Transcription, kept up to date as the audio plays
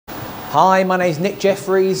Hi, my name is Nick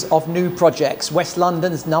Jeffries of New Projects, West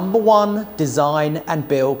London's #1 design and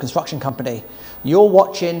build construction company. You're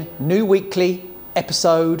watching New Weekly,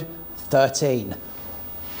 episode 13.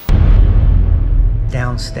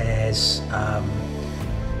 Downstairs,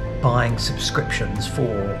 buying subscriptions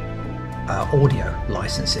for audio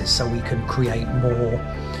licenses so we can create more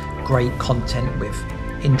great content with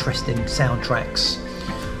interesting soundtracks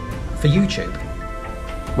for YouTube.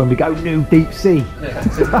 When we go new deep sea.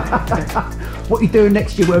 What are you doing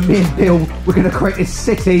next year when me and Bill, we're going to create this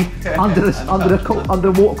city under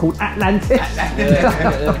the water called Atlantis?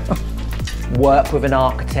 Work with an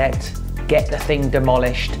architect, get the thing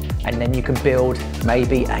demolished, and then you can build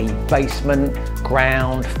maybe a basement,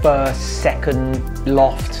 ground, first, second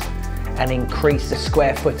loft, and increase the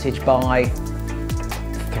square footage by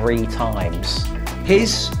 3 times.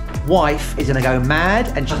 His wife is going to go mad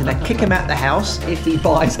and she's going to kick him out of the house if he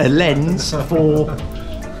buys a lens for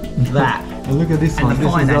that. And look at this and one, the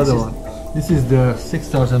this finances. is the other one. This is the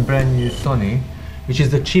 6000 brand new Sony, which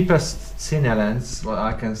is the cheapest cine lens, what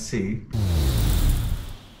I can see.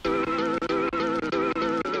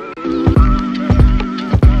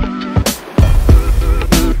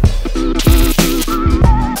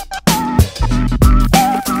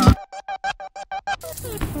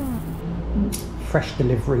 Fresh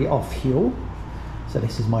delivery off Huel. So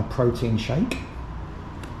this is my protein shake.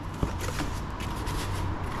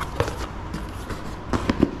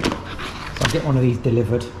 So I get one of these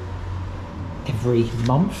delivered every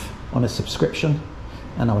month on a subscription,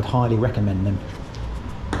 and I would highly recommend them.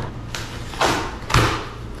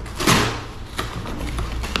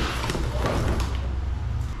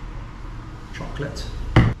 Chocolate,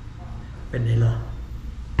 vanilla,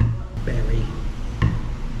 berry,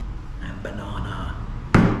 and banana.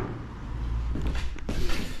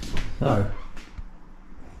 So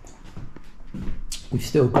we've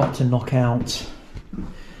still got to knock out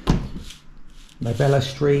Novella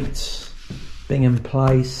Street, Bingham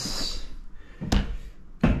Place,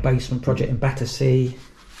 basement project in Battersea,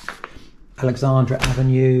 Alexandra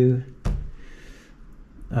Avenue,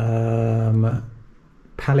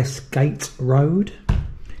 Palace Gate Road,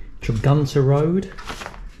 Tregunta Road,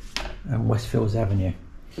 and Westfields Avenue.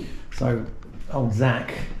 So old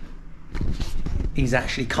Zach, he's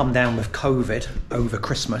actually come down with COVID over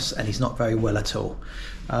Christmas and he's not very well at all.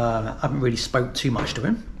 I haven't really spoke too much to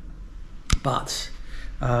him, but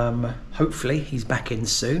hopefully he's back in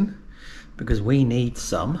soon because we need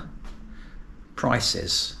some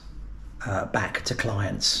prices back to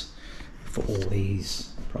clients for all these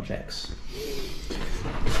projects.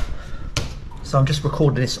 So I'm just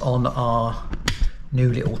recording this on our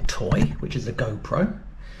new little toy, which is a GoPro.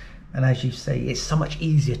 And as you see, it's so much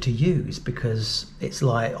easier to use because it's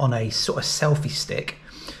like on a sort of selfie stick,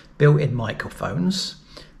 built-in microphones,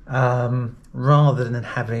 rather than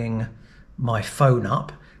having my phone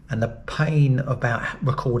up and the pain about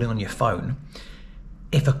recording on your phone.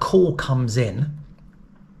 If a call comes in,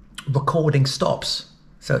 recording stops.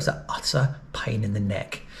 So it's an utter pain in the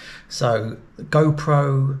neck. So the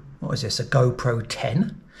GoPro, what is this? A GoPro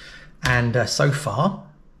 10. And so far,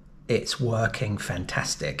 it's working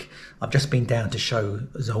fantastic. I've just been down to show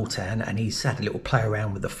Zoltan and he's had a little play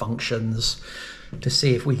around with the functions to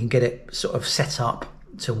see if we can get it sort of set up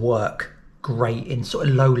to work great in sort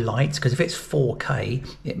of low light, because if it's 4K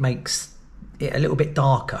it makes it a little bit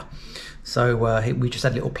darker. So we just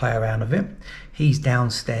had a little play around with it. He's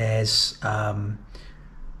downstairs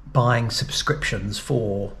buying subscriptions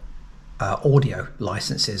for audio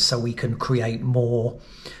licenses so we can create more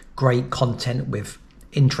great content with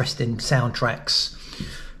interesting soundtracks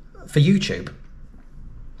for YouTube.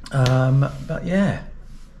 But yeah,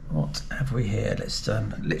 what have we here? Let's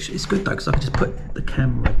literally, it's good though because I can just put the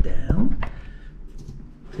camera down,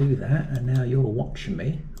 do that, and now you're watching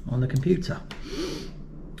me on the computer.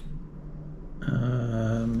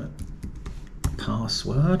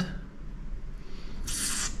 Password.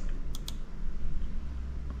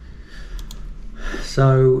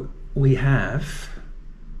 So we have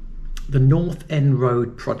the North End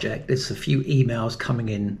Road project. There's a few emails coming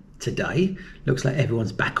in today. Looks like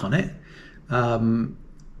everyone's back on it.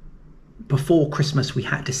 Before Christmas, we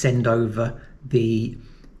had to send over the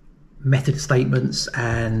method statements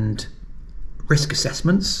and risk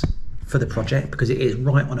assessments for the project because it is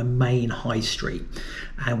right on a main high street.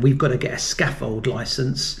 And we've got to get a scaffold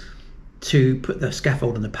license to put the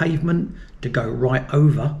scaffold on the pavement to go right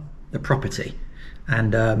over the property.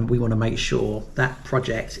 And we want to make sure that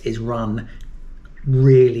project is run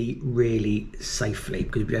really, really safely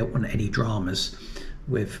because we don't want any dramas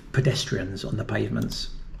with pedestrians on the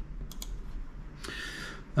pavements.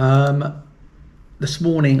 this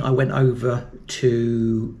morning I went over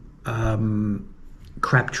to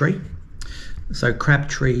Crabtree. So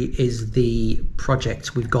Crabtree is the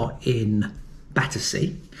project we've got in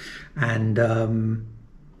Battersea, and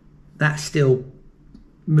that's still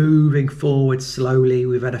moving forward slowly.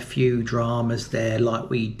 We've had a few dramas there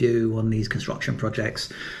like we do on these construction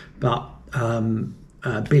projects, but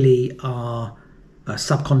Billy, our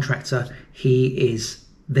subcontractor, he is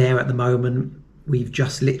there at the moment. We've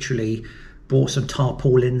just literally bought some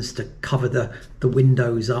tarpaulins to cover the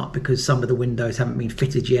windows up, because some of the windows haven't been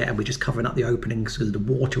fitted yet, and we're just covering up the openings because the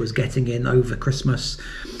water was getting in over Christmas.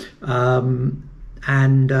 And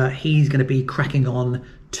he's going to be cracking on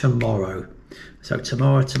tomorrow. So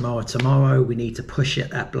tomorrow, we need to push it,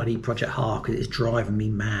 that bloody project hard, because it's driving me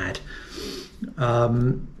mad.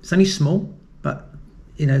 It's only small, but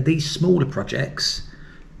you know, these smaller projects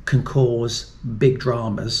can cause big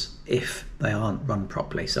dramas if they aren't run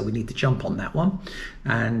properly. So we need to jump on that one.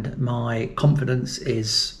 And my confidence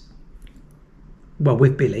is, well,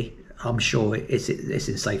 with Billy, I'm sure it's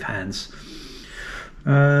in safe hands.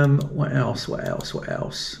 What else?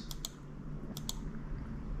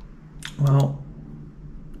 Well,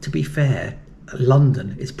 to be fair,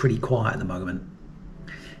 London is pretty quiet at the moment.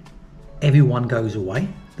 Everyone goes away.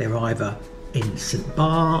 They're either in St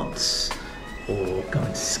Bart's or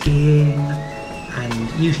going skiing,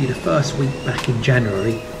 and usually the first week back in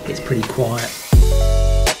January it's pretty quiet.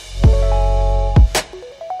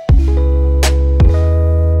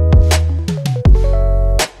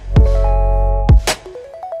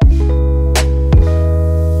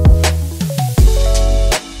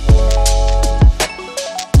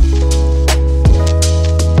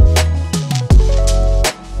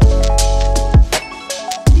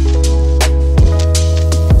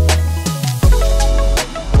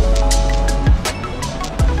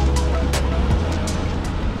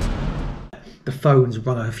 Phone's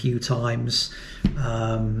rung a few times.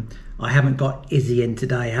 I haven't got Izzy in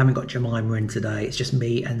today, I haven't got Jemima in today, it's just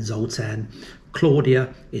me and Zoltan.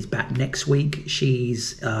 Claudia is back next week,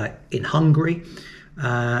 she's in Hungary,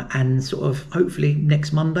 and sort of hopefully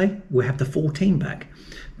next Monday we'll have the full team back.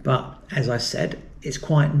 But as I said, it's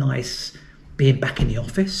quite nice being back in the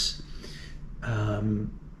office. I'm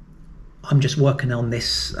just working on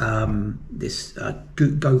this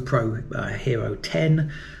GoPro Hero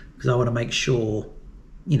 10, because I want to make sure,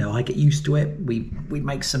 you know, I get used to it. We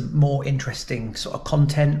make some more interesting sort of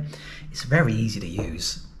content. It's very easy to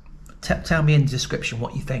use. Tell me in the description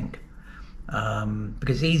what you think, because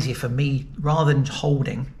it's easier for me, rather than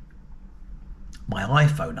holding my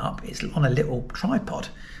iPhone up, it's on a little tripod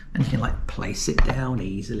and you can like place it down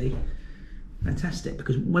easily. Fantastic,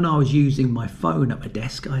 because when I was using my phone at my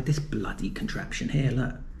desk, I had this bloody contraption here,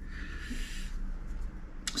 look.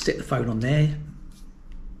 Stick the phone on there.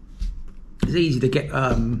 It's easy to get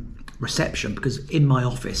reception, because in my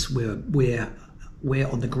office we're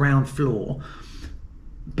on the ground floor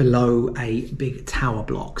below a big tower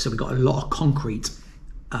block, so we've got a lot of concrete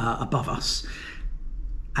above us,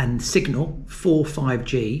 and signal for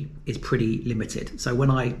 5G is pretty limited. So when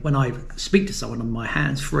I speak to someone on my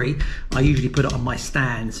hands free, I usually put it on my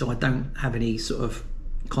stand so I don't have any sort of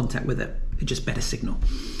contact with it. It's just better signal.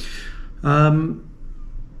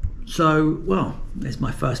 So, well, there's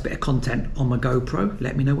my first bit of content on my GoPro.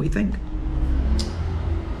 Let me know what you think.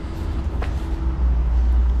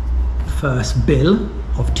 First bill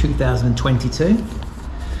of 2022.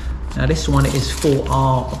 Now this one is for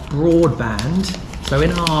our broadband. So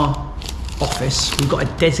in our office, we've got a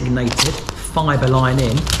designated fibre line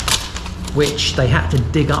in, which they had to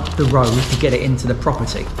dig up the road to get it into the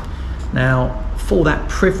property. Now, for that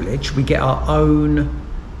privilege, we get our own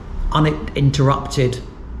uninterrupted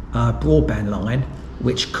broadband line,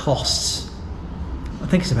 which costs, I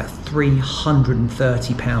think it's about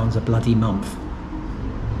 £330 a bloody month.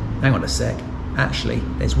 Hang on a sec, actually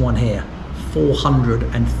there's one here,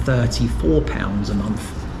 £434 a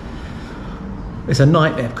month. It's a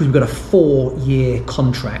nightmare because we've got a 4-year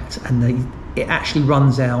contract, and it actually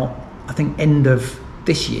runs out, I think, end of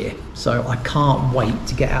this year, so I can't wait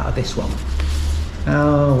to get out of this one.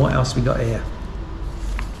 What else we got here?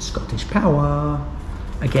 Scottish Power.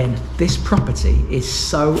 Again, this property is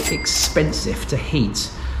so expensive to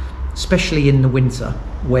heat, especially in the winter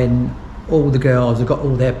when all the girls have got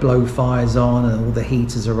all their blow fires on and all the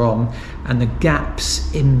heaters are on, and the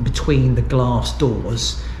gaps in between the glass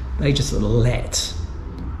doors, they just let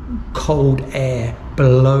cold air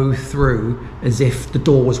blow through as if the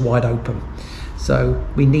door was wide open. So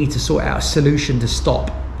we need to sort out a solution to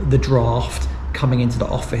stop the draft coming into the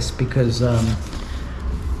office, because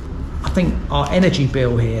I think our energy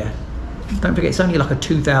bill here, don't forget, it's only like a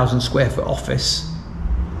 2,000 square foot office,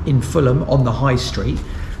 in Fulham on the high street,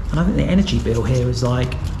 and I think the energy bill here is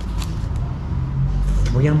like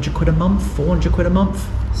 300 quid a month, 400 quid a month.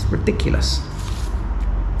 It's ridiculous.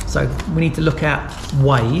 So we need to look at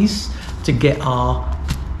ways to get our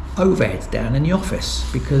overheads down in the office,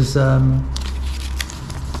 because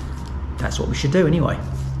that's what we should do anyway.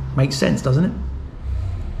 Makes sense, doesn't it?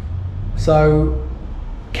 So,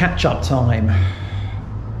 catch up time.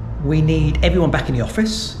 We need everyone back in the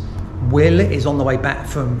office. Will is on the way back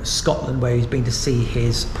from Scotland, where he's been to see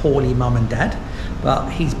his poorly mum and dad, but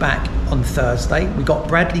he's back on Thursday. We got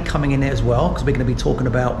Bradley coming in there as well, because we're going to be talking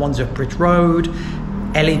about Wandsworth Bridge Road,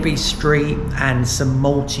 LEB Street, and some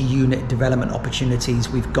multi-unit development opportunities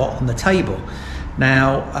we've got on the table.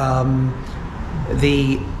 Now,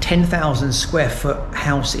 the 10,000 square foot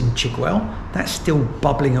house in Chigwell, that's still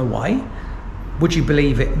bubbling away. Would you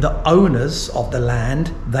believe it? The owners of the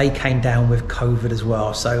land, they came down with COVID as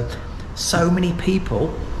well. So many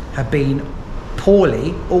people have been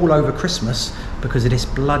poorly all over Christmas because of this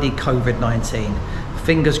bloody COVID-19.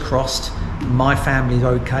 Fingers crossed, my family's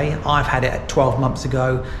okay. I've had it 12 months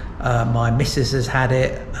ago. My missus has had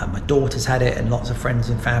it, my daughter's had it, and lots of friends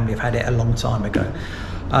and family have had it a long time ago.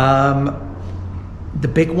 The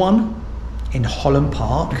big one in Holland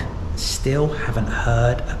Park, still haven't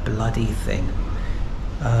heard a bloody thing.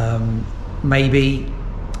 Maybe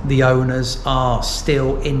the owners are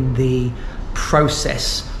still in the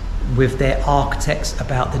process with their architects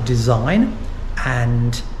about the design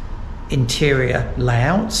and interior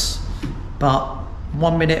layouts, but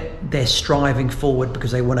one minute they're striving forward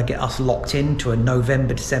because they want to get us locked into a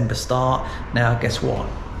November, December start. Now guess what?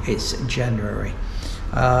 It's January.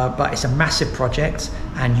 But it's a massive project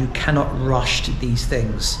and you cannot rush to these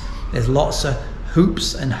things. There's lots of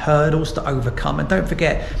hoops and hurdles to overcome, and don't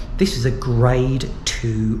forget, this is a grade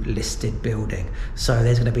 2 listed building, so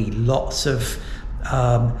there's going to be lots of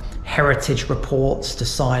heritage reports to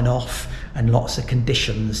sign off and lots of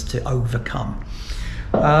conditions to overcome.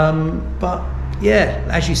 But yeah,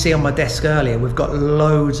 as you see on my desk earlier, we've got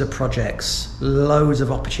loads of projects, loads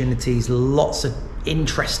of opportunities, lots of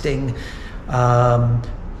interesting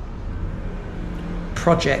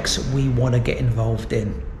projects we want to get involved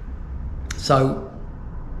in. So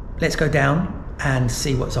let's go down and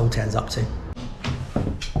see what Zoltan's up to.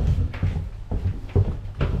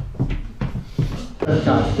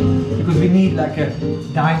 Because we need like a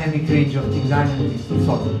dynamic range of things, dynamic things.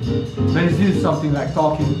 So let's do something like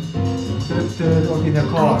talking or in a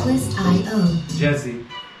car. Jazzy.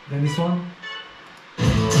 Then this one.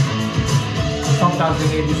 Sometimes we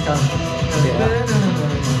need this kind of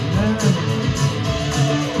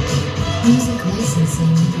music licensing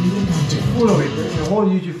reimagined. Full of it, the whole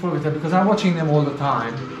YouTube full of it, because I'm watching them all the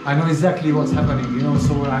time. I know exactly what's happening, you know,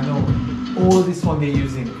 so I know all this one they're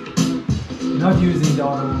using. Not using the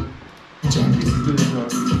other. This is good as well.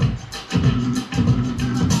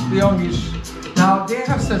 The youngish. Now they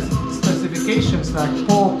have specifications like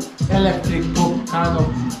pop, electric pop, kind of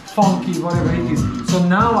funky, whatever it is. So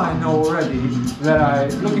now I know already where I'm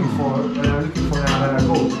looking for, and where I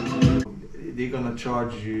go. They're gonna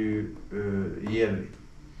charge you yearly.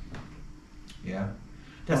 Yeah,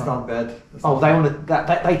 that's not bad. That's Oh, they want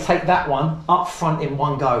to. They take that one up front in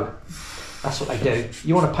one go. That's what they do.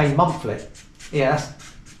 You want to pay monthly. Yeah,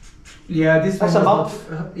 that's a month.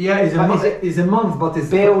 Yeah, it's a month, but it's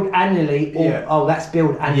billed annually. Or, yeah. Oh, that's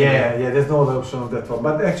billed annually. Yeah. There's no other option of that one.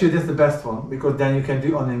 But actually, that's the best one because then you can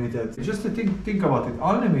do unlimited. Just to think about it,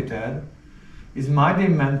 unlimited is maybe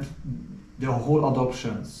meant the whole other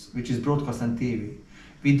options, which is broadcast and TV.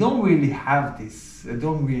 We don't really have this. I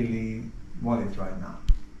don't really want it right now.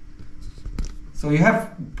 So you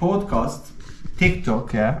have podcast,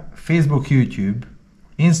 TikTok, yeah, Facebook, YouTube,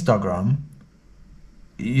 Instagram.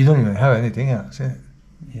 You don't even have anything else.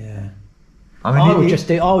 Yeah. I mean, I would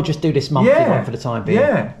just do this monthly one for the time being.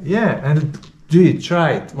 Yeah, and do it,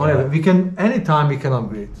 try it, whatever. We can anytime we can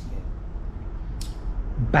upgrade.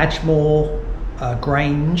 Badgemore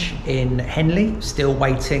Grange in Henley, still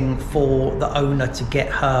waiting for the owner to get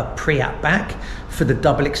her pre-app back for the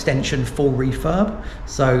double extension full refurb.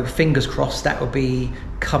 So fingers crossed that will be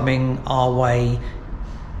coming our way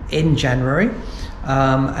in January.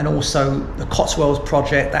 And also the Cotswolds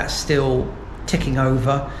project, that's still ticking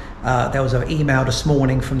over. There was an email this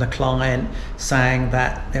morning from the client saying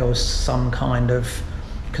that there was some kind of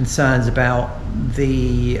concerns about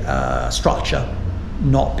the structure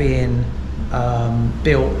not being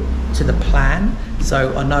built to the plan.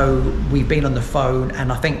 So I know we've been on the phone,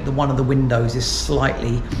 and I think one of the windows is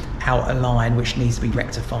slightly out of line, which needs to be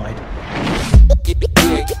rectified.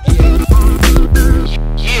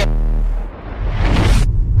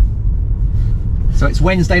 So it's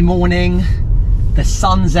Wednesday morning, the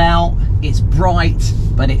sun's out, it's bright,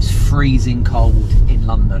 but it's freezing cold in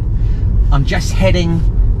London. I'm just heading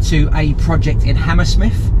to a project in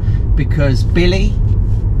Hammersmith because Billy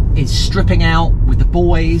is stripping out with the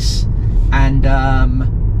boys, and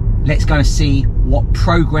let's go and see what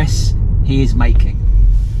progress he is making.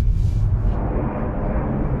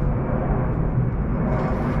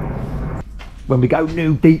 When we go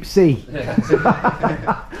new deep sea.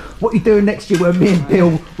 What are you doing next year when me and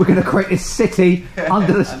Bill, we're going to create this city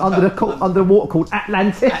under the water called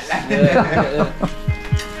Atlantis?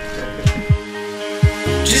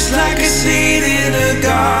 Just like a seed in a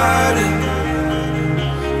garden,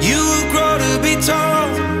 you will grow to be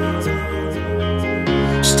tall,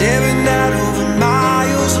 staring out over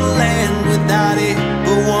miles of land without it,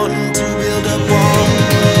 but wanting to build a wall.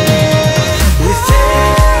 With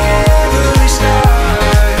every star,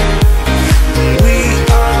 we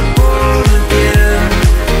are born again.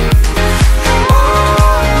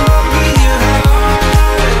 Open your heart,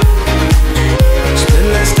 spend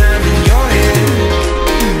less time in your head.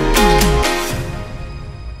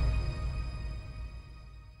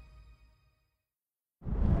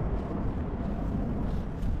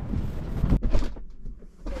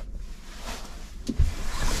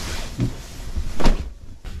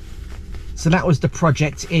 So that was the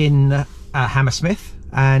project in Hammersmith,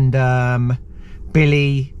 and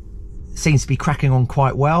Billy seems to be cracking on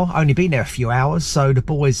quite well. Only been there a few hours, so the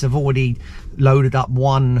boys have already loaded up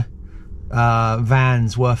one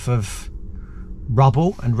van's worth of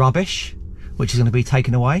rubble and rubbish, which is going to be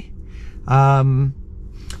taken away.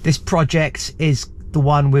 This project is the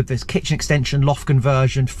one with this kitchen extension, loft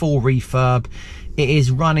conversion, full refurb. It is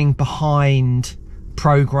running behind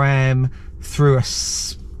program through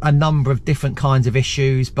a number of different kinds of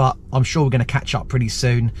issues, but I'm sure we're going to catch up pretty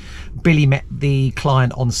soon. Billy met the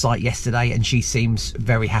client on site yesterday and she seems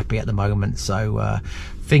very happy at the moment, so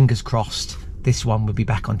fingers crossed this one will be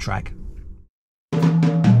back on track.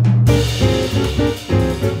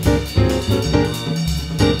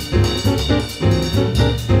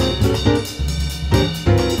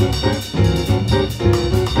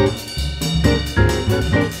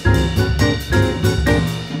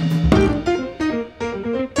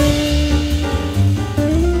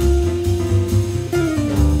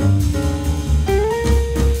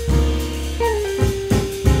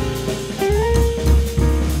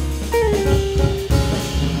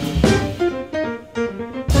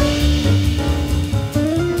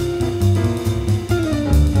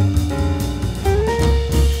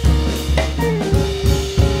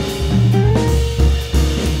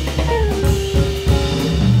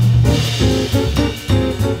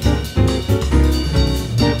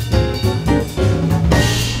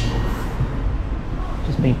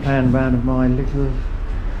 Playing around with my little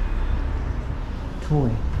toy.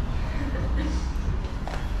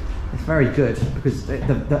 It's very good because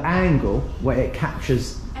the angle where it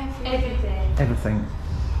captures everything.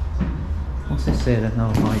 What's this here? There's no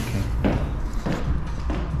hiking.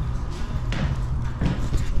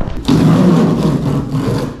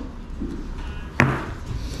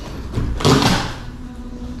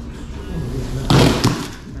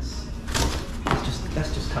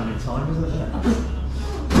 That's just coming time, isn't it?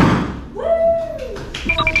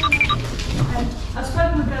 I've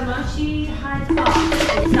spoken with Emma, she had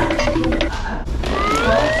exactly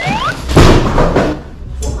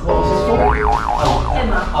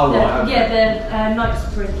Emma. Oh, right, okay. Yeah, the night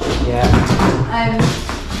sprint. Yeah. And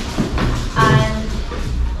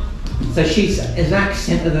so she's an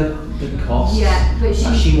accent of the cost. yeah, but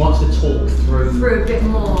she wants to talk through a bit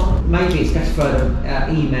more. Maybe it's best for her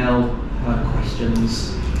to email her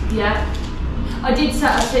questions. Yeah. I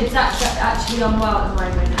said Zach's actually unwell at the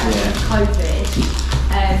moment, COVID.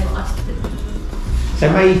 So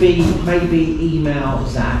maybe email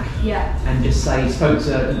Zach. Yeah. And just say spoke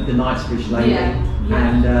to the Knightsbridge lady. Yeah.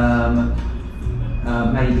 And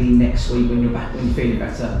maybe next week when you're back, when you're feeling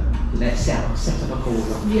better, let's set up a call.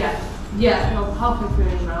 Yeah. Yeah. Well, halfway through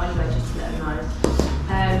an email anyway, just to let her know.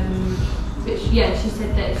 But yeah, she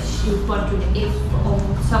said that she was wondering if on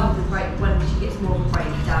some of the when she gets more of a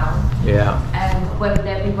breakdown, whether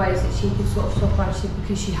there'd be ways that she could sort of stop running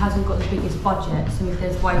because she hasn't got the biggest budget. So if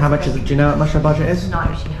there's ways. How much is it? Do you know how much her budget is? No,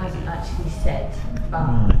 she hasn't actually said. But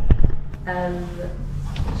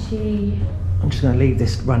I'm just going to leave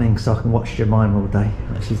this running so I can watch Jemima all day.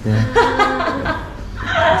 She's there.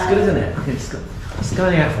 It's good, isn't it? It's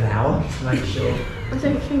going out for an hour to make sure. I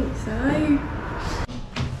don't think so.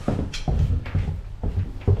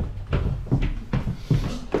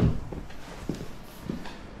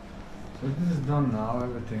 So this is done now,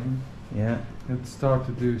 everything. Yeah. Let's start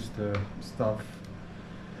to do the stuff.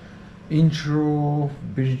 intro,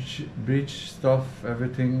 bridge stuff,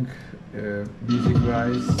 everything, music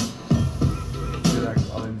wise. Like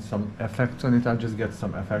adding some effects on it. I'll just get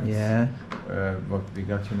some effects. Yeah. But we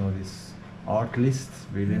got, you know, this art list,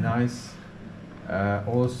 really nice.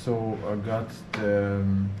 Also got the,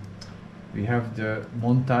 we have the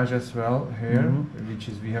montage as well here, which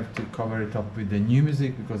is we have to cover it up with the new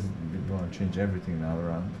music because we want to change everything now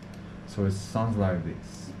around. So it sounds like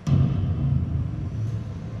this.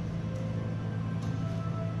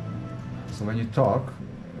 So when you talk,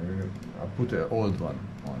 I put an old one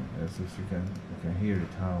on, as if you can hear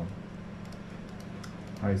it how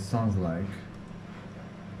it sounds like.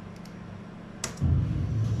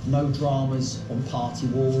 No dramas on party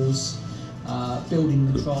walls.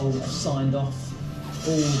 Building control have signed off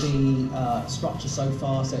all the structure so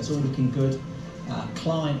far, so it's all looking good.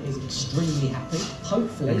 Client is extremely happy.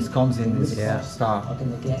 Hopefully, This comes in this are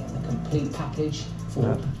going to get a complete package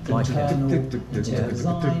for like it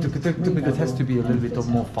has to be a little bit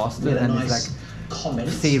more faster and it's like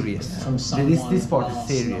serious. This part is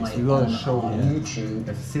serious. We want to show you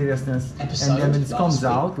the seriousness, and then when it comes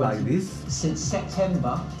out like this. Since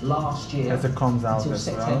September last year, as it comes out until as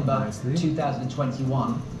September well, nicely.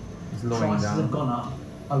 2021, It's lowering prices down. have gone up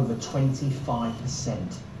over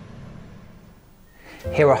 25%.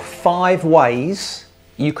 Here are 5 ways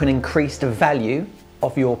you can increase the value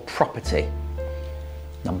of your property.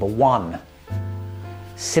 Number 1,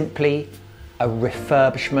 simply a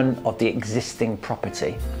refurbishment of the existing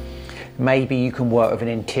property. Maybe you can work with an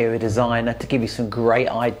interior designer to give you some great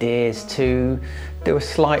ideas to do a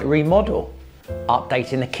slight remodel,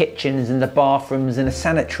 updating the kitchens and the bathrooms and the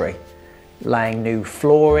sanitary, laying new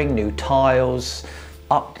flooring, new tiles,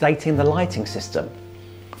 updating the lighting system.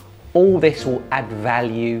 All this will add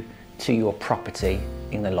value to your property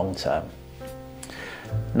in the long term.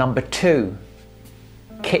 Number 2,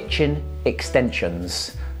 kitchen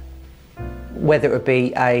extensions. Whether it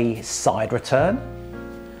be a side return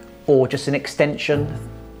or just an extension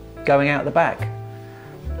going out the back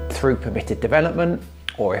through permitted development,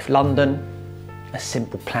 or if London, a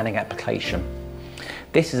simple planning application.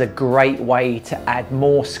 This is a great way to add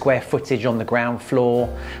more square footage on the ground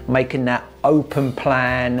floor, making that open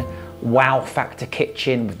plan, wow factor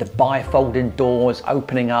kitchen with the bifolding doors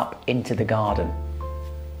opening up into the garden.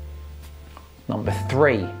 Number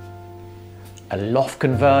 3, a loft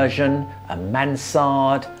conversion, a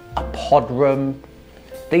mansard, a pod room.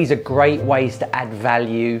 These are great ways to add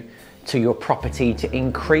value to your property to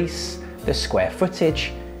increase the square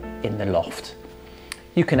footage in the loft.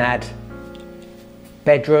 You can add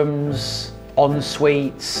bedrooms,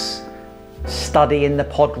 en-suites, study in the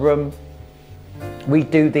pod room. We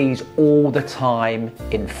do these all the time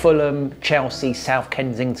in Fulham, Chelsea, South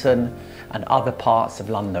Kensington and other parts of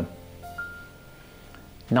London.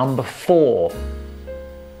 Number 4,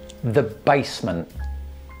 the basement.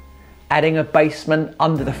 Adding a basement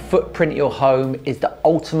under the footprint of your home is the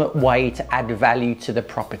ultimate way to add value to the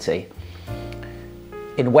property.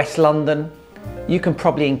 In West London, you can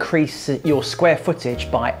probably increase your square footage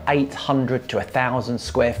by 800 to 1,000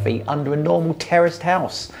 square feet under a normal terraced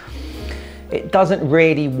house. It doesn't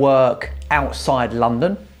really work outside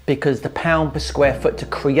London because the pound per square foot to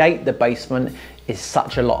create the basement is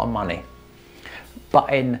such a lot of money.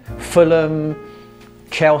 But in Fulham,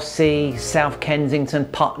 Chelsea, South Kensington,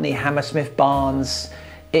 Putney, Hammersmith, Barnes,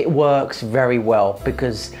 it works very well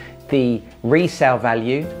because the resale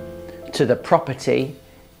value to the property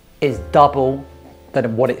is double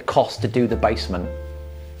than what it costs to do the basement.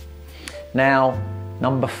 Now,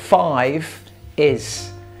 number 5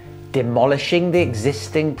 is demolishing the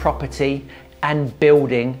existing property and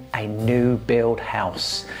building a new build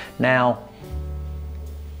house. Now,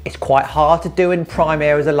 it's quite hard to do in prime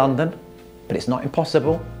areas of London, but it's not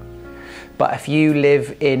impossible. But if you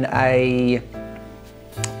live in a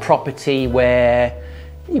property where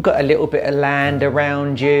you've got a little bit of land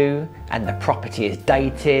around you and the property is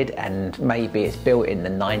dated and maybe it's built in the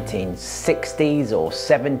 1960s or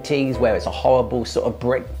 70s where it's a horrible sort of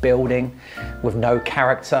brick building with no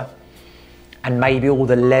character and maybe all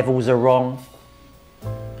the levels are wrong,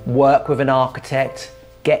 work with an architect,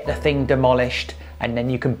 get the thing demolished, and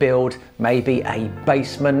then you can build maybe a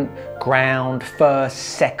basement, ground, first,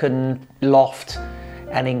 second loft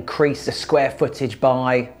and increase the square footage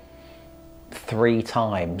by 3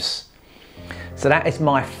 times. So that is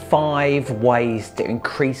my 5 ways to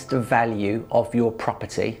increase the value of your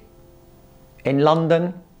property in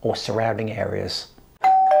London or surrounding areas.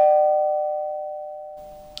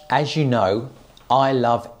 As you know, I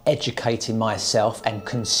love educating myself and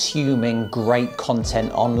consuming great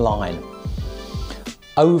content online.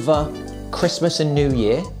 Over Christmas and New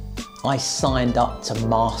Year, I signed up to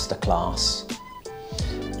Masterclass.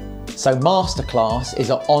 So Masterclass is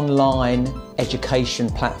an online education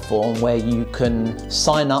platform where you can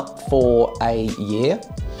sign up for a year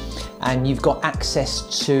and you've got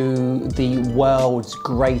access to the world's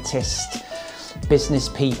greatest business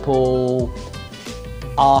people,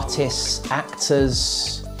 artists,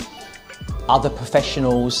 actors, other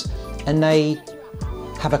professionals, and they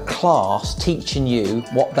have a class teaching you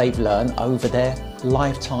what they've learned over their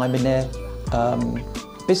lifetime in their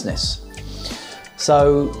business.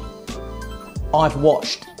 So I've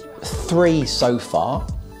watched 3 so far.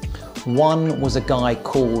 One was a guy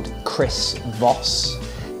called Chris Voss,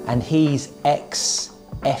 and he's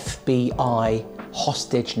ex-FBI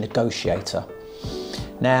hostage negotiator.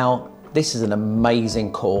 Now, this is an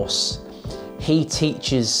amazing course. He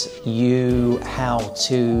teaches you how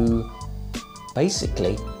to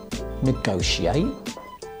basically negotiate,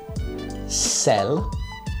 sell,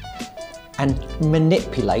 and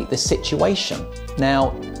manipulate the situation.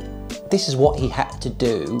 Now, this is what he had to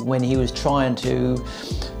do when he was trying to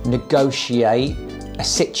negotiate a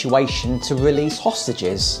situation to release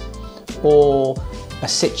hostages, or a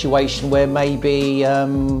situation where maybe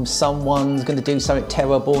someone's going to do something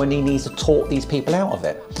terrible and he needs to talk these people out of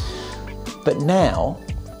it. But now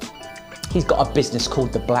he's got a business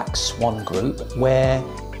called the Black Swan Group, where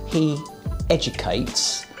he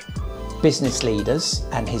educates business leaders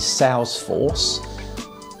and his sales force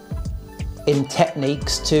in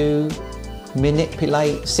techniques to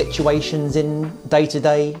manipulate situations in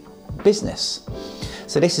day-to-day business.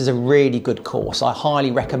 So this is a really good course. I highly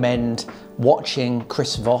recommend watching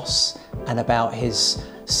Chris Voss and about his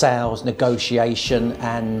sales, negotiation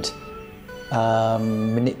and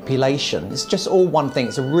manipulation. It's just all one thing.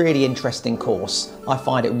 It's a really interesting course. I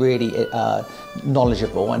find it really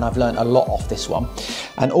knowledgeable, and I've learned a lot off this one.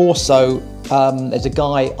 And also there's a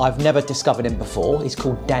guy, I've never discovered him before. He's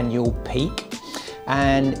called Daniel Peake,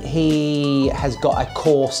 and he has got a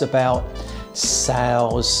course about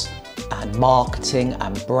sales and marketing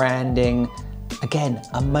and branding. Again,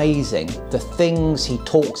 amazing. The things he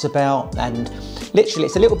talks about, and literally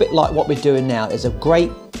it's a little bit like what we're doing now. There's a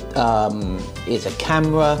great is a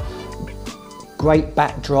camera, great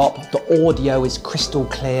backdrop, the audio is crystal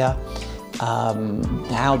clear,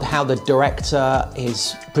 how the director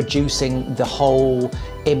is producing the whole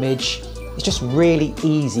image. It's just really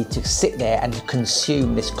easy to sit there and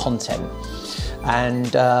consume this content.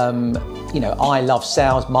 And you know, I love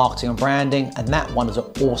sales, marketing and branding, and that one is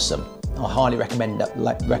awesome. I highly recommend that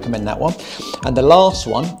one. And the last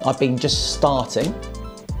one I've been just starting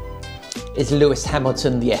is Lewis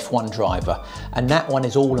Hamilton, the F1 driver. And that one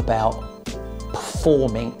is all about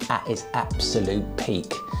performing at his absolute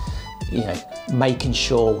peak. You know, making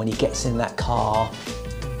sure when he gets in that car,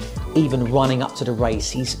 even running up to the race,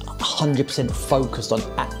 he's 100% focused on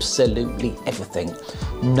absolutely everything.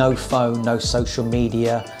 No phone, no social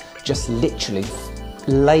media, just literally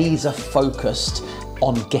laser focused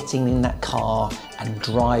on getting in that car and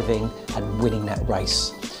driving and winning that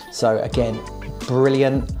race. So again,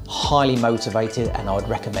 brilliant, highly motivated, and I would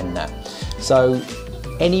recommend that. So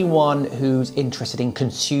anyone who's interested in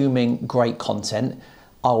consuming great content,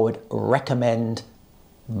 I would recommend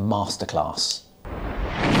Masterclass.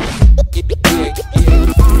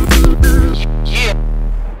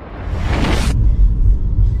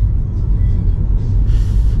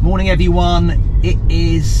 Morning everyone, it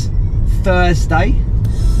is Thursday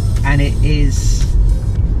and it is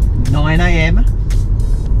 9 AM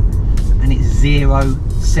and it's 0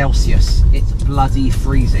 Celsius. It's bloody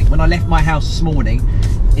freezing. When I left my house this morning,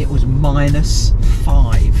 it was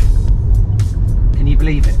 -5. Can you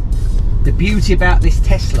believe it? The beauty about this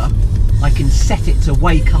Tesla, I can set it to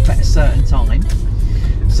wake up at a certain time.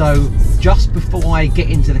 So just before I get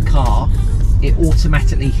into the car, it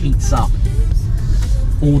automatically heats up.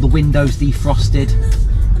 All the windows defrosted,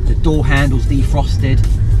 the door handles defrosted,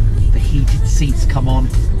 the heated seats come on,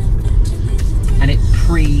 and it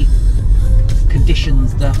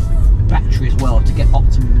pre-conditions the battery as well to get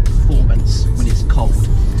optimum performance when it's cold.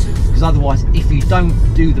 Because otherwise, if you don't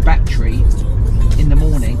do the battery in the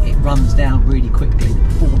morning, it runs down really quickly, the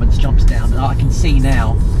performance jumps down. And I can see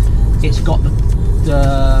now it's got the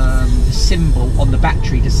symbol on the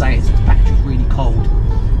battery to say the battery's really cold.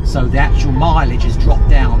 So the actual mileage has dropped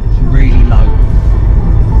down really low.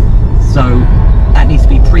 So that needs to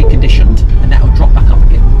be preconditioned and that will drop back up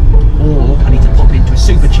again. Or I need to pop into a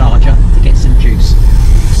supercharger to get some juice.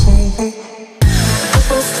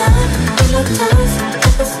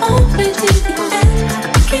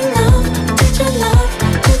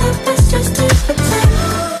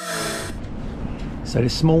 So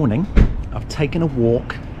this morning I've taken a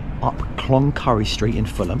walk up Cloncurry Street in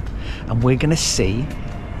Fulham, and we're going to see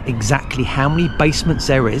exactly how many basements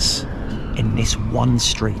there is in this one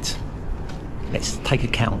street. Let's take a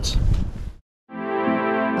count.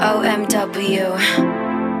 OMW,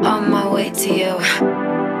 on my way to you.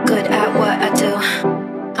 Good at what I do.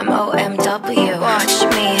 I'm OMW. Watch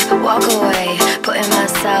me walk away, putting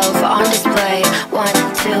myself on display. 1,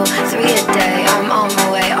 2, 3 a day. I'm on my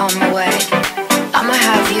way, on my way. I'ma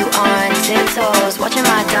have you on tiptoes, watching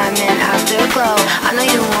my diamond afterglow. I know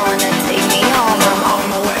you wanna take me home. I'm on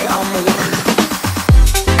my way, on my way.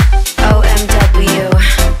 OMW,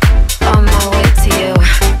 on my way to you.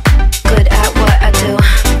 Good at what I do.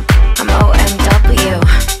 I'm OMW.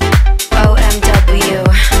 OMW,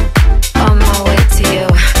 on my way to you.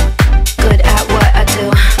 Good at what I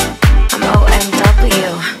do. I'm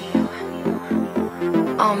OMW.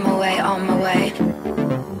 On my way, on my way.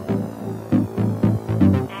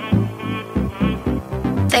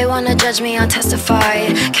 They wanna judge me,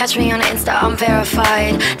 untestified. Catch me on Insta, I'm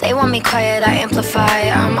verified. They want me quiet, I amplify.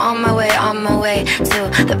 I'm on my way to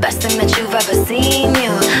the best thing that you've ever seen.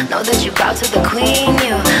 You know that you bow to the queen.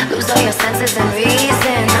 You lose all your senses and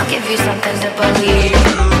reason. I'll give you something to believe.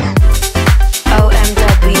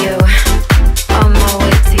 OMW, on my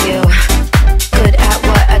way to you. Good at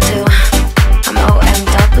what I do. I'm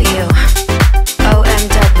OMW.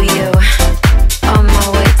 OMW, on my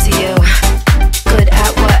way to you. Good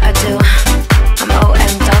at what I do. I'm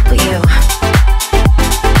OMW.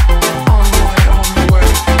 On my way, on my way.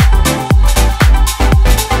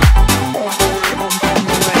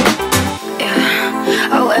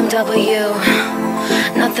 Yeah, OMW.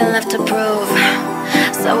 Nothing left to prove.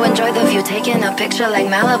 So enjoy the view, taking a picture like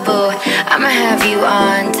Malibu. I'ma have you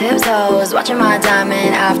on tiptoes, watching my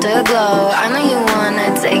diamond afterglow. I know you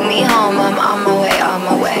wanna take me home. I'm on my way, on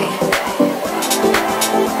my way.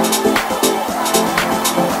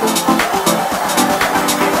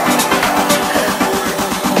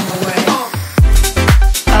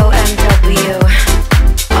 OMW,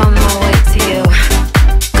 on my way to you.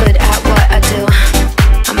 Good at what I do.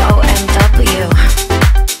 I'm OMW.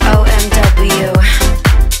 OMW,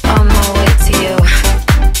 on my way to you.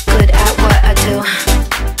 Good at what I do.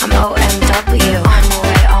 I'm OMW. On my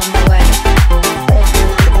way, on my way.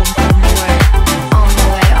 On my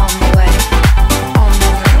way, on my way. On my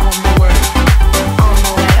way, on my way. On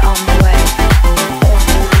my way, on my way. On my way, on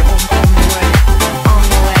my way. On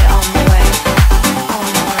my way, on my way.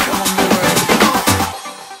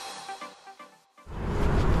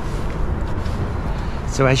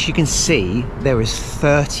 So as you can see, there is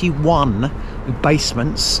 31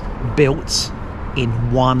 basements built in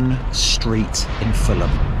one street in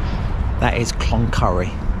Fulham. That is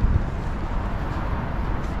Cloncurry.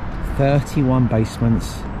 31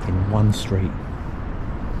 basements in one street.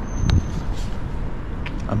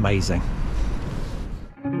 Amazing.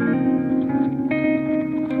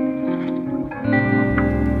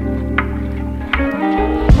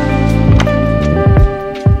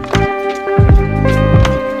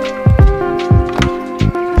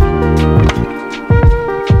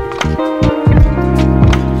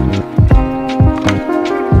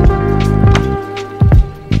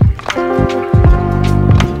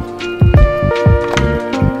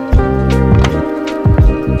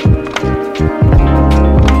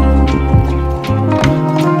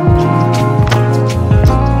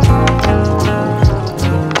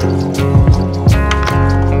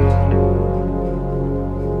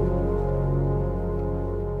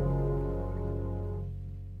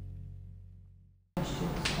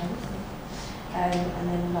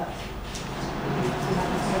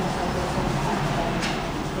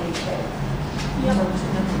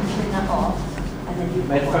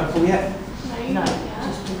 Made a phone call yet? No,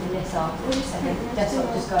 just printing this off. And then that's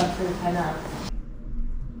what just going through her now.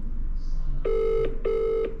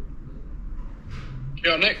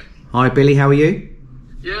 Yeah, Nick. Hi Billy, how are you?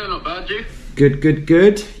 Yeah, not bad, you? Good, good,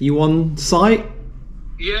 good. You on site?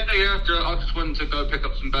 Yeah. I just went to go pick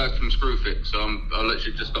up some bags from Screwfix, so I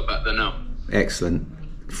literally just got back there now. Excellent.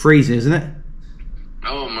 Freezing, isn't it?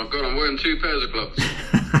 Oh my god, I'm wearing 2 pairs of gloves.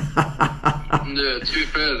 Yeah, 2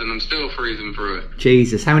 pairs, and I'm still freezing through it.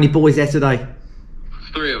 Jesus, how many boys there today?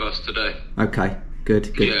 3 of us today. Okay,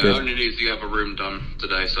 good, good, Yeah, good. I only need to have a room done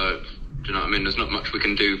today, so do you know what I mean? There's not much we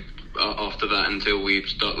can do after that until we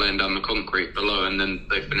start laying down the concrete below, and then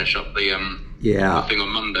they finish up the Yeah. thing on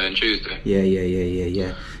Monday and Tuesday.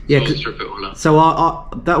 Yeah. So I'll strip it all up. So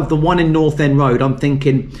the one in North End Road, I'm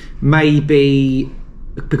thinking maybe,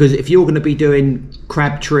 because if you're going to be doing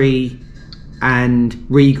Crabtree and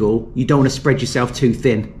Regal, you don't want to spread yourself too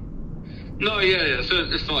thin. No, yeah, so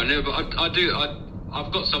it's fine. Yeah, but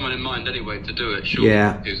I've got someone in mind anyway to do it. Sean,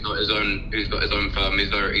 Yeah. who's got his own firm. He's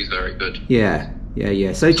very good. Yeah.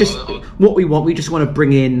 So just what we want, we just want to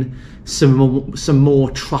bring in some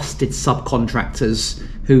more trusted subcontractors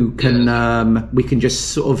who can we can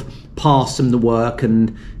just sort of pass them the work,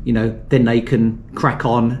 and then they can crack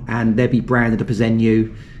on and they'll be branded up as NU,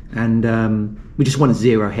 and we just want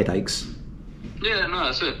 0 headaches. Yeah, no,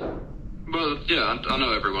 that's it. Well, yeah, I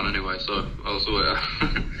know everyone anyway, so I'll sort it out.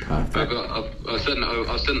 Perfect. I sent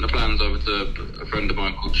the plans over to a friend of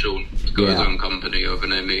mine called Sean. He's got his own company over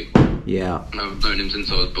near me. Yeah. I've known him since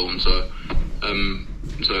I was born, so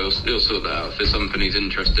he'll sort that out. If there's something he's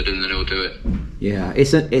interested in, then he'll do it. Yeah,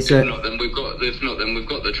 If not, then we've got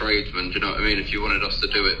the tradesmen. Do you know what I mean? If you wanted us to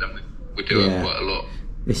do it, then we do it quite a lot.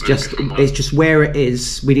 It's just where it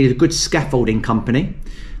is. We need a good scaffolding company.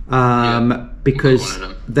 Because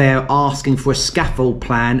they're asking for a scaffold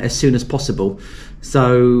plan as soon as possible.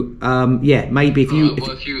 So maybe if you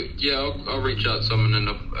I'll reach out to someone, and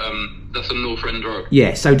that's on North End Road.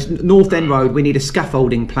 Yeah, so North End Road, we need a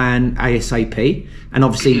scaffolding plan ASAP, and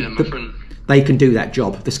obviously they can do that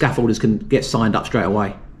job. The scaffolders can get signed up straight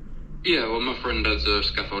away. Yeah, well, my friend has a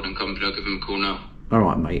scaffolding company. I'll give him a call now. All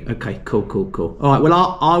right, mate. Okay, cool. All right,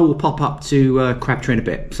 well, I will pop up to Crabtree in a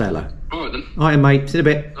bit. Say hello. All right then. All right, mate. See you in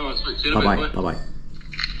a bit. All right, sweet. See you in a bit. Bye.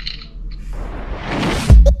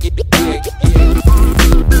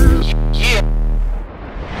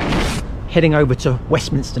 Heading over to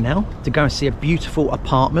Westminster now to go and see a beautiful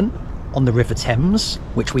apartment on the River Thames,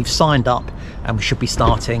 which we've signed up, and we should be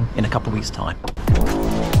starting in a couple of weeks' time.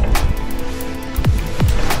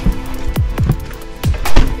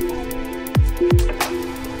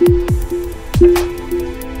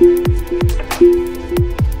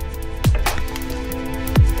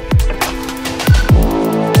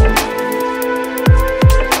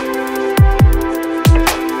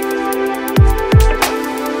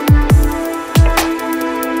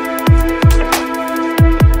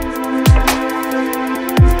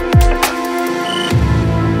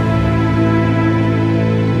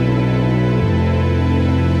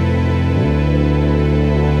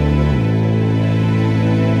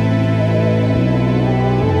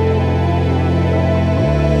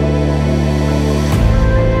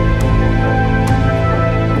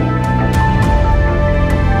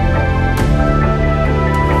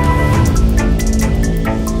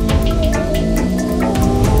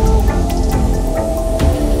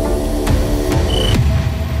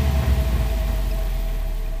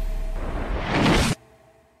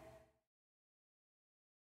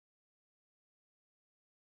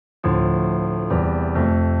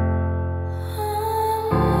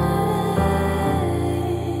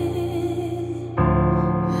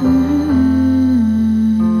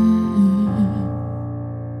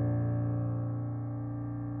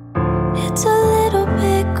 It's a little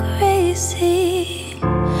bit crazy.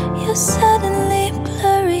 You're suddenly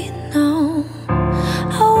blurry now.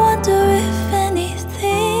 I wonder if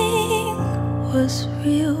anything was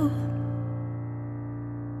real.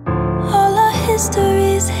 All our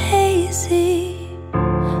history's hazy,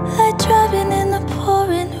 like driving in the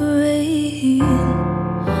pouring rain.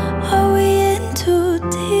 Are we in too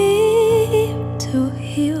deep to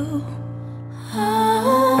heal?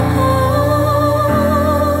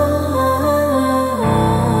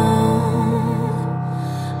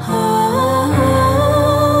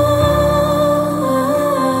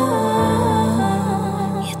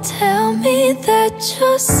 That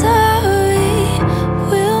you're sorry,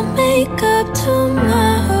 we'll make up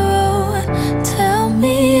tomorrow. Tell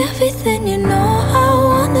me everything you know I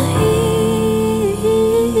wanna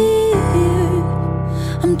hear.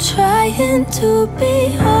 I'm trying to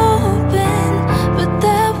be open, but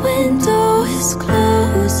that window is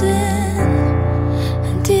closing.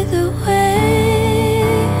 And either way,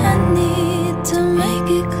 I need to make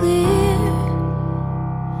it clear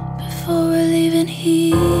before we're leaving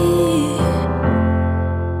here.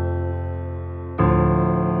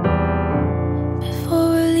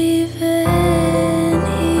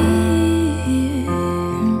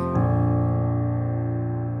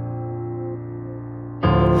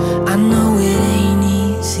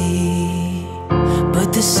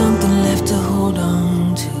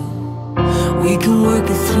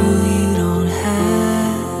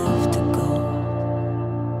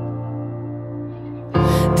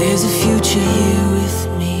 There's a future here with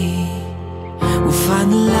me. We'll find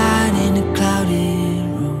the light in a clouded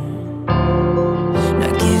room.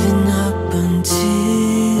 Not giving up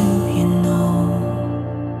until you know.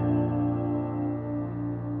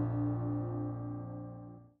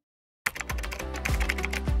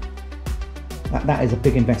 That is a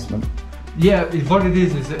big investment. Yeah, what it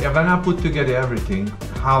is when I put together everything,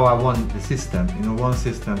 how I want the system, one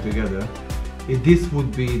system together, this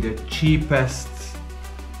would be the cheapest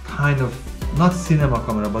kind of, not cinema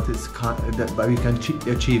camera, but it's but we can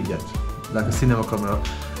achieve that, like a cinema camera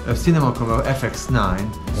FX9,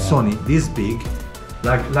 Sony, this big,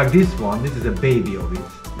 like this one. This is a baby of it.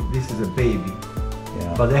 This is a baby.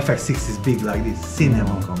 Yeah. But the FX6 is big like this,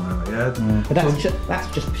 cinema camera. Yeah. But that's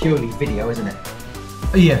just purely video, isn't it?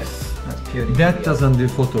 Yes. That's purely that video. Doesn't do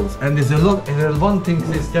photos. And there's a lot. And there's one thing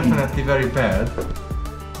that's definitely very bad.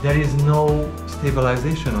 There is no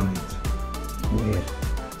stabilization on it. Weird.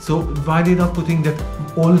 So why they not putting that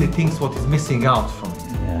only things what is missing out from it?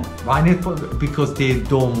 Yeah. Why not? Because they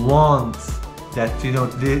don't want that,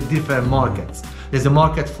 the different markets. There's a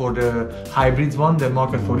market for the hybrids one, the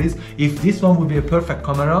market for this. If this one would be a perfect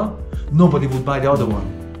camera, nobody would buy the other one.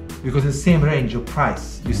 Because it's the same range of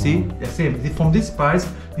price, you see? The same. From this price,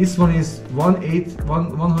 this one is 108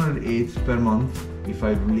 per month, if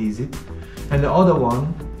I release it. And the other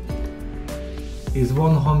one is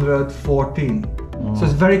 114. So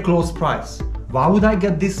it's very close price. Why would I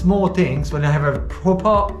get these small things when I have a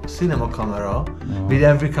proper cinema camera with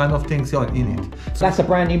every kind of things in it? So that's a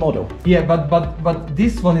brand new model. Yeah, but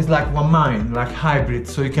this one is like mine, like hybrid,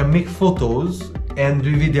 so you can make photos and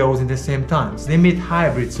do videos in the same time. So they made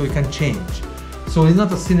hybrid, so you can change. So it's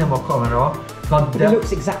not a cinema camera, but it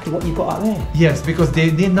looks exactly what you've got out there. Yes, because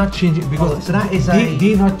they did not change it, because so that is they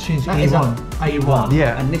did not change A1. A1.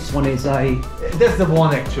 Yeah. And this one is a. That's the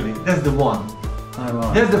one actually. That's the one. Oh,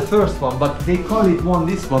 right. That's the first one, but they call it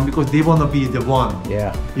this one because they want to be the one.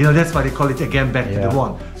 Yeah. That's why they call it again back to the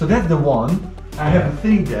one. So that's the one. I have a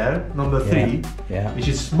 3 there, number 3, which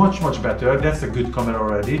is much better. That's a good camera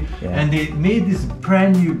already. Yeah. And they made this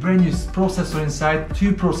brand new processor inside,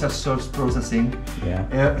 2 processors processing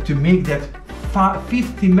to make that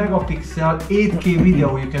 50 megapixel 8K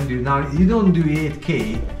video you can do. Now you don't do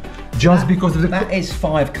 8K. Just because of that is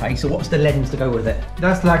 5K. So what's the lens to go with it?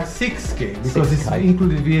 That's like 6K because 6K. It's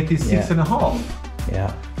included VAT 6.5.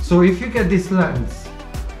 Yeah. So if you get this lens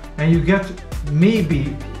and you get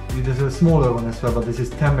maybe there's a smaller one as well, but this is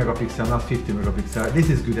 10 megapixel, not 50 megapixel. This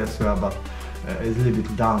is good as well, but it's a little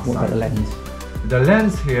bit downside. What about the lens? The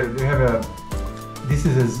lens here, we have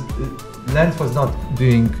lens was not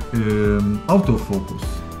doing autofocus.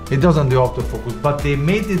 It doesn't do autofocus, but they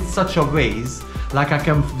made it such a ways. Like I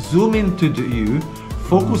can zoom into you,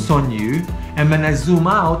 focus on you, and when I zoom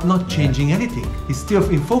out, not changing anything. It's still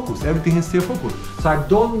in focus, everything is still focused. So I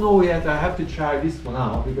don't know yet, I have to try this one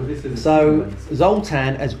out because this is so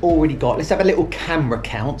Zoltan has already got, let's have a little camera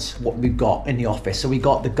count what we've got in the office. So we've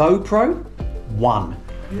got the GoPro, 1.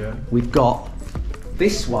 Yeah. We've got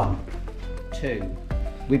this one, 2.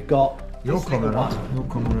 We've got your camera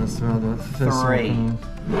as well. 3.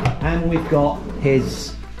 And we've got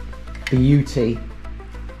his Beauty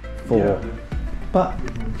 4. Yeah. But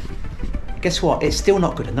guess what? It's still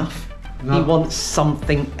not good enough. No. He wants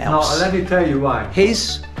something else. No, let me tell you why.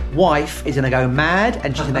 His wife is going to go mad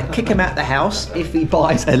and she's going to kick him out the house if he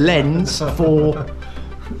buys a lens for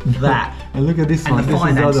that. And look at this one. This is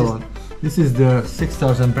the other one. This is the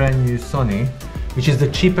 6000 brand new Sony, which is the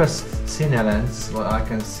cheapest cine lens what I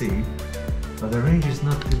can see. But the range is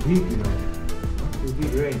not too big,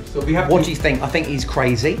 Range. So we have what do you think? I think he's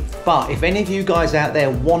crazy. But if any of you guys out there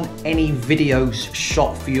want any videos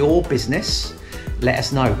shot for your business, let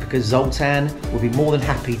us know, because Zoltan will be more than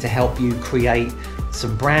happy to help you create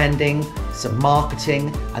some branding, some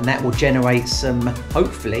marketing, and that will generate some,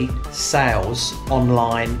 hopefully, sales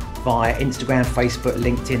online via Instagram, Facebook,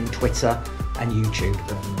 LinkedIn, Twitter, and YouTube.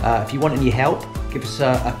 If you want any help, give us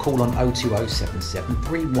a call on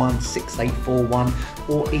 02077316841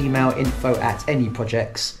 or email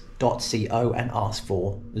info@anyprojects.co and ask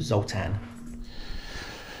for Zoltan.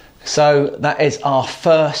 So that is our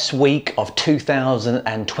first week of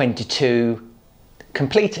 2022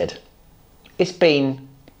 completed. It's been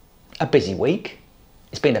a busy week.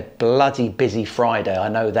 It's been a bloody busy Friday, I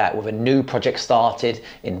know that, with a new project started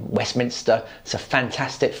in Westminster. It's a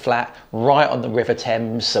fantastic flat right on the River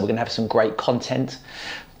Thames, so we're gonna have some great content.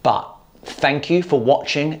 But thank you for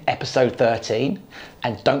watching episode 13,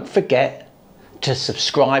 and don't forget to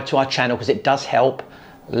subscribe to our channel because it does help.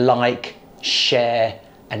 Like, share,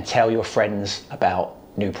 and tell your friends about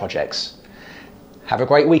new projects. Have a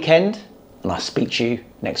great weekend, and I'll speak to you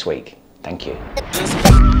next week. Thank you.